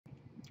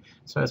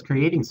So I was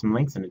creating some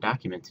links in a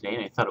document today,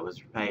 and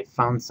I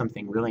found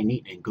something really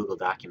neat in Google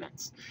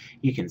Documents.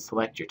 You can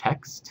select your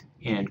text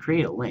and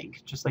create a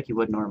link just like you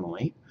would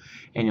normally,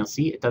 and you'll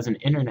see it does an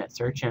internet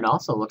search and it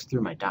also looks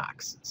through my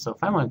docs. So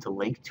if I wanted to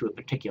link to a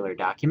particular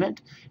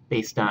document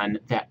based on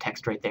that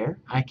text right there,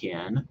 I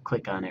can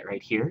click on it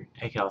right here.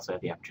 I can also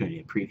have the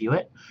opportunity to preview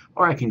it,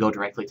 or I can go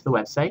directly to the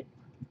website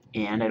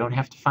and I don't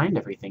have to find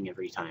everything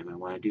every time I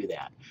want to do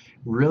that.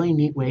 Really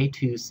neat way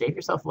to save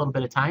yourself a little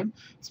bit of time,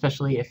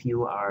 especially if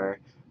you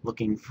are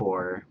looking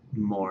for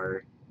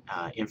more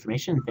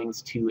information,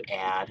 things to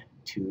add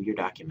to your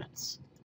documents.